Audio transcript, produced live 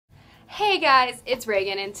Hey guys, it's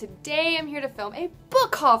Reagan, and today I'm here to film a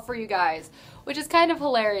book haul for you guys, which is kind of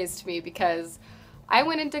hilarious to me because I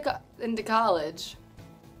went into college.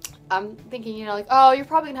 I'm thinking, like, oh, you're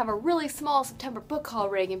probably gonna have a really small September book haul,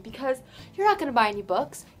 Reagan, because you're not gonna buy any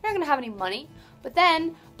books, you're not gonna have any money. But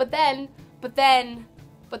then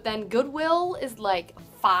Goodwill is like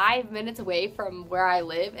 5 minutes away from where I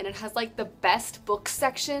live, and it has like the best book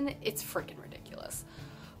section. It's freaking ridiculous.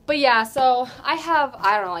 But yeah, so I have,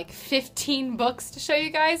 I don't know, like 15 books to show you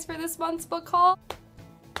guys for this month's book haul.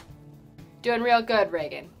 Doing real good,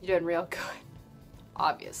 Reagan. You're doing real good.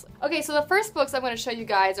 Obviously. Okay, so the first books I'm going to show you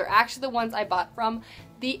guys are actually the ones I bought from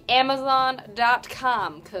the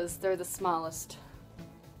Amazon.com because they're the smallest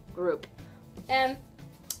group. And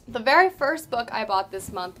the very first book I bought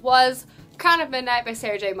this month was Crown of Midnight by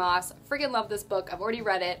Sarah J. Maas. Freaking love this book. I've already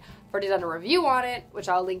read it. I've already done a review on it, which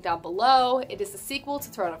I'll link down below. It is the sequel to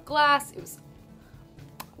Throne of Glass. It was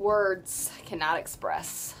words cannot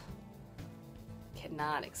express.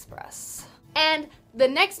 Cannot express. And the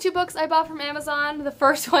next two books I bought from Amazon, the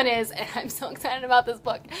first one is, and I'm so excited about this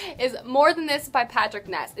book, is More Than This by Patrick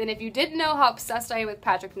Ness. And if you didn't know how obsessed I am with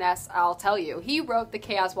Patrick Ness, I'll tell you. He wrote the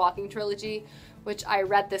Chaos Walking trilogy, which I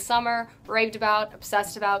read this summer, raved about,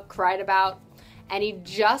 obsessed about, cried about, and he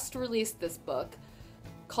just released this book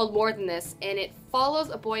called More Than This, and it follows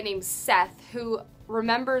a boy named Seth who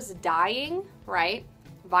remembers dying, right?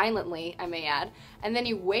 Violently, I may add, and then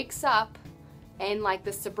he wakes up in like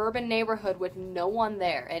this suburban neighborhood with no one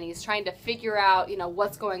there, and he's trying to figure out,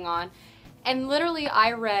 what's going on. And literally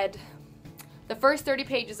I read the first 30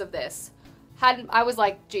 pages of this. I was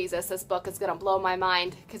like, Jesus, this book is gonna blow my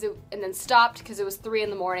mind, and then stopped because it was 3 in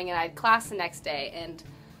the morning and I had class the next day, and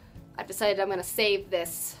I've decided I'm gonna save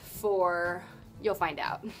this for, you'll find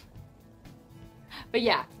out. But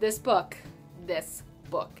yeah, this book,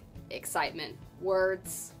 excitement,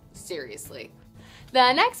 words, seriously.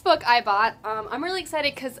 The next book I bought, I'm really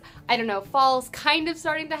excited because, I don't know, fall's kind of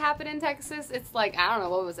starting to happen in Texas. It's like, I don't know,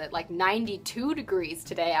 what was it, like 92 degrees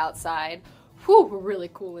today outside. Whew, we're really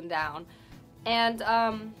cooling down. And,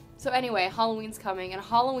 so anyway, Halloween's coming, and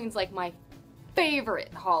Halloween's like my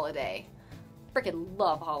favorite holiday. Freaking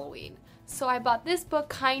love Halloween. So I bought this book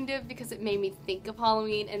kind of because it made me think of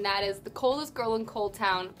Halloween, and that is The Coldest Girl in Cold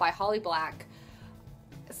Town by Holly Black.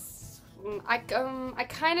 I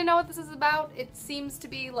kind of know what this is about. It seems to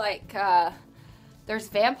be like, there's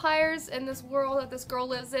vampires in this world that this girl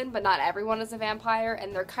lives in, but not everyone is a vampire,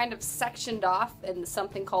 and they're kind of sectioned off in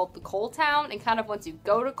something called the Cold Town, and kind of once you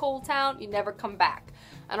go to Cold Town, you never come back.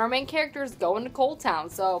 And our main character is going to Cold Town,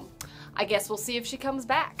 so I guess we'll see if she comes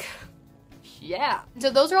back. Yeah.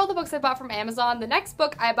 So those are all the books I bought from Amazon. The next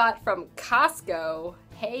book I bought from Costco.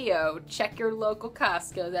 Heyo, check your local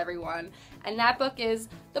Costco's, everyone. And that book is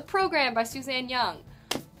The Program by Suzanne Young.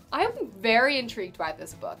 I'm very intrigued by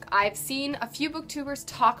this book. I've seen a few booktubers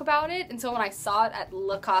talk about it, and so when I saw it at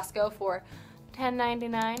La Costco for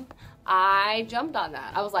 $10.99, I jumped on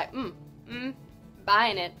that. I was like,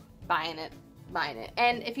 buying it.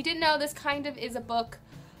 And if you didn't know, this kind of is a book,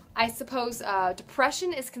 I suppose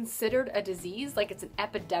depression is considered a disease, like it's an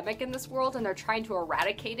epidemic in this world, and they're trying to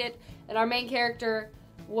eradicate it. And our main character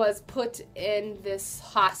was put in this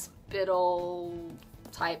hospital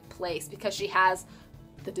type place because she has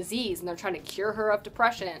the disease and they're trying to cure her of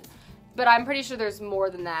depression. But I'm pretty sure there's more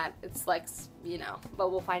than that. It's like,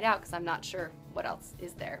 but we'll find out because I'm not sure what else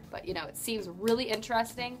is there. But it seems really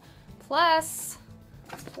interesting. Plus,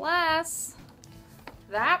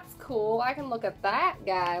 that's cool. I can look at that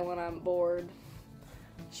guy when I'm bored.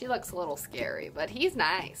 She looks a little scary, but he's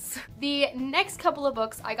nice. The next couple of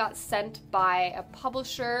books I got sent by a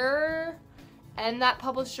publisher, and that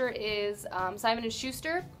publisher is Simon &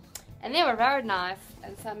 Schuster, and they were very nice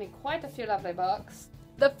and sent me quite a few lovely books.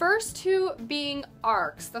 The first two being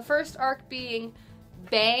arcs. The first arc being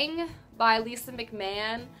Bang by Lisa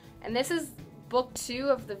McMahon, and this is book 2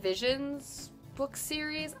 of the Visions book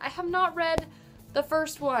series. I have not read the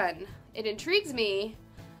first one. It intrigues me.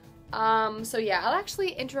 So yeah, I'm actually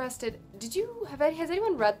interested. Has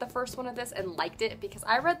anyone read the first one of this and liked it? Because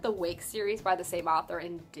I read the Wake series by the same author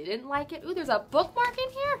and didn't like it. Ooh, there's a bookmark in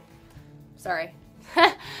here? Sorry.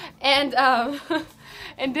 and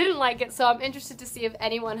didn't like it, so I'm interested to see if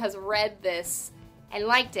anyone has read this and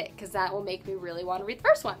liked it, because that will make me really want to read the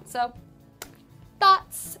first one. So,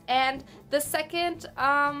 thoughts. And the second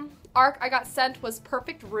arc I got sent was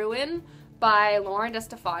Perfect Ruin by Lauren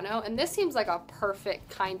DeStefano, and this seems like a perfect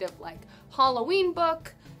kind of like Halloween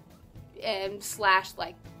book and slash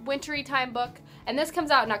like wintry time book. And this comes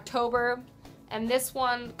out in October, and this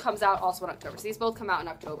one comes out also in October. So these both come out in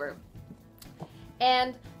October.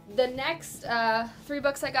 And The next 3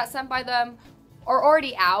 books I got sent by them are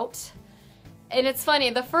already out. And it's funny,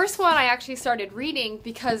 the first one I actually started reading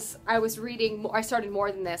because I started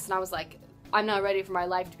More Than This, and I was like, I'm not ready for my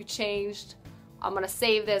life to be changed. I'm gonna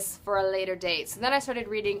save this for a later date. So then I started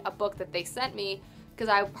reading a book that they sent me because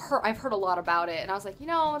I've heard a lot about it, and I was like, you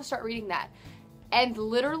know, I want to start reading that. And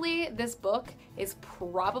literally, this book is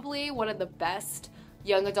probably one of the best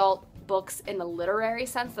young adult books in the literary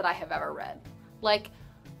sense that I have ever read. Like,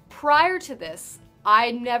 prior to this,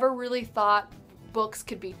 I never really thought books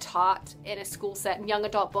could be taught in a school setting. Young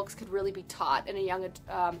adult books could really be taught in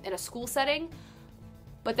a school setting.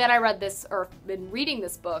 But then I read this, or been reading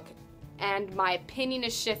this book, and my opinion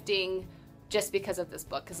is shifting just because of this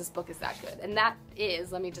book, because this book is that good. And that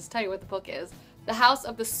is, let me just tell you what the book is, The House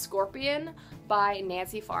of the Scorpion by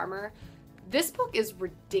Nancy Farmer. This book is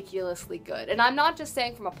ridiculously good. And I'm not just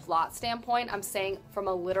saying from a plot standpoint, I'm saying from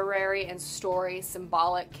a literary and story,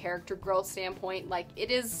 symbolic character growth standpoint. Like,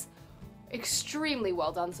 it is extremely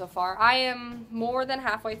well done so far. I am more than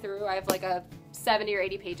halfway through. I have like a 70 or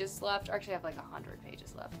 80 pages left. Or actually I have like 100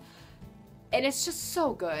 pages left. And it's just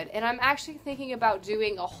so good. And I'm actually thinking about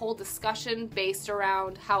doing a whole discussion based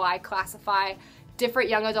around how I classify different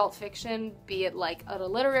young adult fiction, be it like in a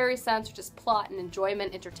literary sense or just plot and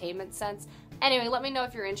enjoyment, entertainment sense. Anyway, let me know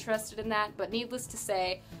if you're interested in that. But needless to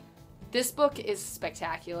say, this book is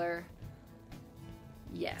spectacular.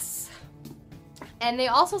 Yes. And they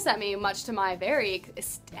also sent me, much to my very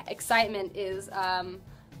excitement, is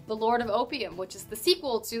The Lord of Opium, which is the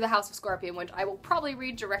sequel to The House of Scorpion, which I will probably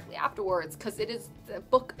read directly afterwards, because the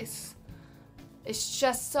book is, it's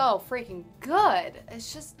just so freaking good.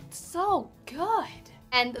 It's just so good.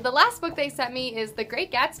 And the last book they sent me is The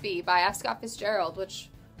Great Gatsby by F. Scott Fitzgerald, which,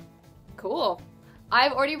 cool.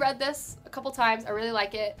 I've already read this a couple times. I really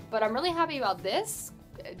like it, but I'm really happy about this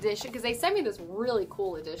edition, because they sent me this really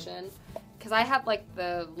cool edition, because I have like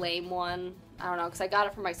the lame one. I don't know, because I got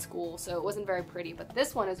it from my school, so it wasn't very pretty, but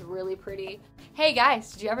this one is really pretty. Hey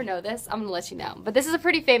guys, did you ever know this? I'm gonna let you know. But this is a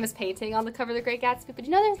pretty famous painting on the cover of The Great Gatsby, but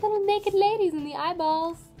you know there's little naked ladies in the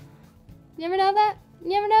eyeballs. You ever know that?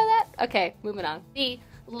 You ever know that? Okay, moving on. The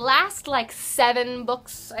last like 7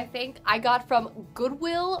 books, I think, I got from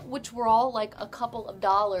Goodwill, which were all like a couple of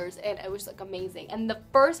dollars, and it was like amazing. And the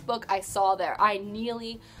first book I saw there, I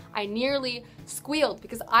nearly squealed,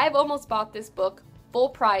 because I've almost bought this book full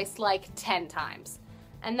price like 10 times.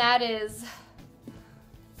 And that is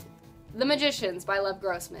The Magicians by Lev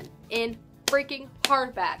Grossman in freaking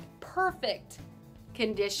hardback. Perfect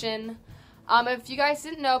condition. If you guys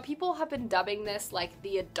didn't know, people have been dubbing this like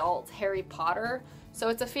the adult Harry Potter. So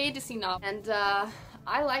it's a fantasy novel. And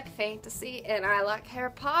I like fantasy and I like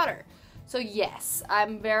Harry Potter. So yes,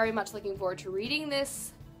 I'm very much looking forward to reading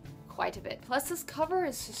this quite a bit. Plus this cover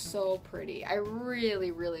is just so pretty. I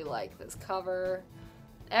really, really like this cover.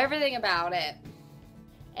 Everything about it.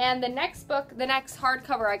 And the next book, the next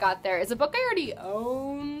hardcover I got there is a book I already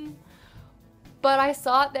own, but I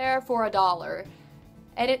saw it there for $1.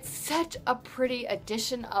 And it's such a pretty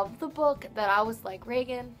edition of the book that I was like,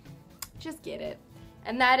 Reagan, just get it.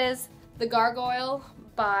 And that is The Gargoyle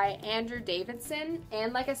by Andrew Davidson.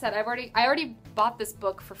 And like I said, I already bought this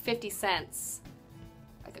book for 50 cents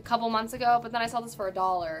like a couple months ago, but then I saw this for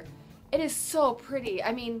 $1. It is so pretty.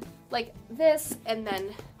 I mean, like this, and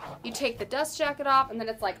then you take the dust jacket off, and then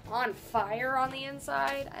it's like on fire on the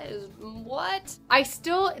inside. What? I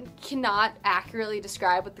still cannot accurately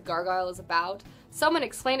describe what The Gargoyle is about. Someone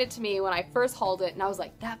explained it to me when I first hauled it, and I was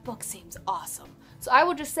like, that book seems awesome. So I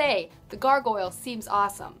will just say, The Gargoyle seems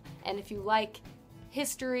awesome. And if you like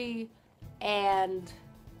history and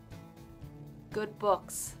good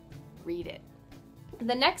books, read it.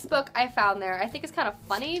 The next book I found there, I think is kind of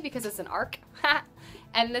funny because it's an arc.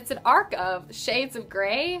 And it's an arc of Shades of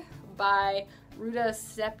Grey by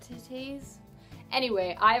Oooooppppsieeees.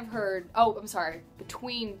 Anyway, I've heard, oh, I'm sorry,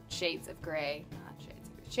 Between Shades of Grey, not Shades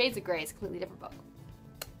of Grey. Shades of Grey is a completely different book.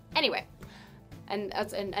 Anyway, and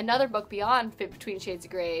another book beyond Between Shades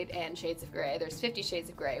of Grey and Shades of Grey, there's 50 Shades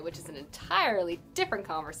of Grey, which is an entirely different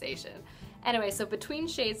conversation. Anyway, so Between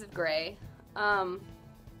Shades of Grey,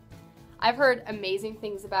 I've heard amazing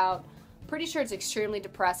things about. Pretty sure it's extremely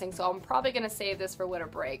depressing, so I'm probably gonna save this for winter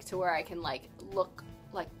break to where I can like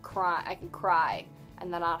cry. I can cry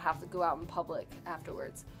and then not have to go out in public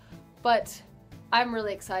afterwards. But I'm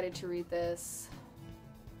really excited to read this.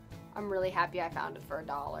 I'm really happy I found it for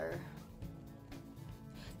 $1.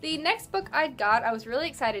 The next book I got, I was really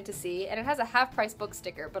excited to see, and it has a half-price book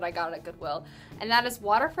sticker, but I got it at Goodwill, and that is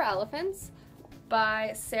Water for Elephants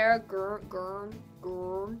by Sarah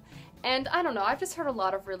Gurn. And I don't know, I've just heard a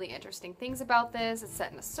lot of really interesting things about this. It's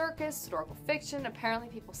set in a circus, historical fiction. Apparently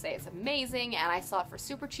people say it's amazing, and I saw it for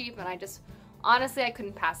super cheap, and honestly, I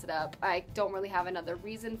couldn't pass it up. I don't really have another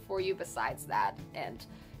reason for you besides that. And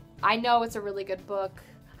I know it's a really good book.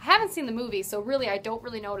 I haven't seen the movie, so really I don't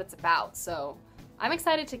really know what it's about. So I'm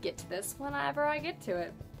excited to get to this whenever I get to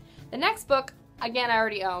it. The next book, again, I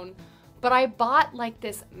already own, but I bought like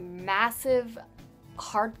this massive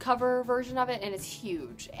hardcover version of it, and it's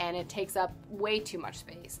huge, and it takes up way too much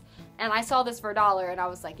space. And I saw this for $1, and I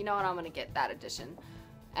was like, you know what, I'm gonna get that edition.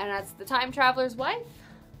 And that's The Time Traveler's Wife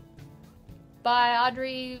by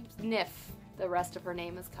Audrey Niff. The rest of her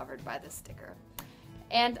name is covered by this sticker.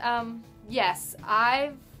 And yes,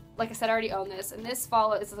 like I said, I already own this, and this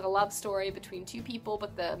is a love story between two people,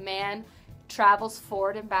 but the man travels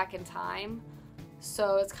forward and back in time,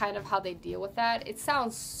 so it's kind of how they deal with that. It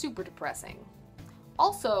sounds super depressing.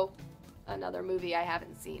 Also, another movie I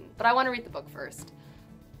haven't seen, but I want to read the book first.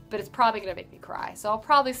 But it's probably gonna make me cry, so I'll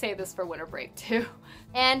probably save this for winter break too.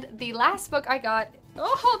 And the last book I got,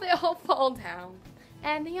 oh, they all fall down,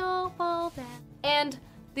 and they all fall down. And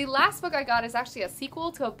the last book I got is actually a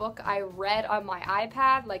sequel to a book I read on my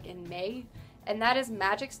iPad like in May, and that is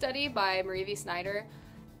Magic Study by Marie V. Snyder.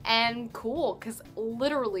 And cool, because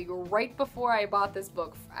literally right before I bought this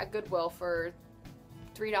book at Goodwill for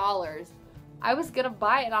 $3, I was gonna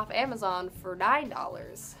buy it off Amazon for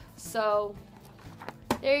 $9. So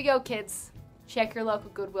there you go, kids. Check your local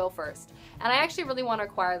Goodwill first. And I actually really want to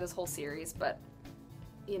acquire this whole series, but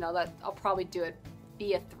you know, that I'll probably do it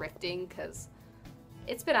via thrifting because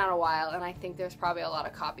it's been out a while, and I think there's probably a lot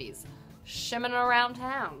of copies shimming around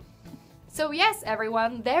town. So yes,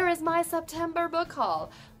 everyone, there is my September book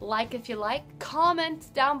haul. Like if you like,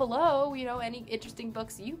 comment down below, you know, any interesting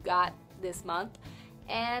books you got this month,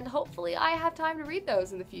 and hopefully I have time to read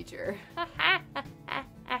those in the future.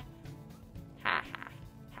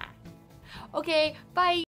 Okay, bye!